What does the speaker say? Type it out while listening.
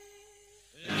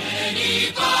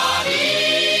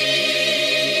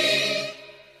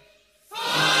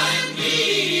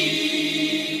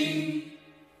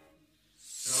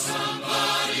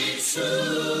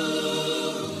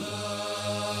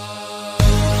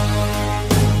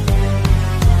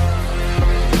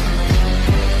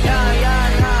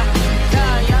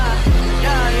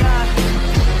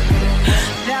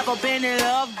Never been in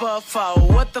love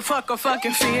before. What the fuck are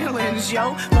fucking feelings,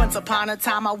 yo? Once upon a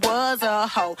time I was a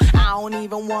hoe. I don't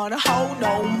even want a hoe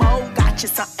no more. Got you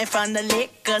something from the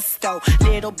liquor store.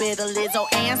 Little bit of Lizzo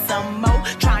and some more.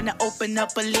 Trying to open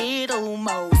up a little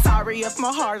more. Sorry if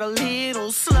my heart a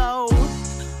little slow.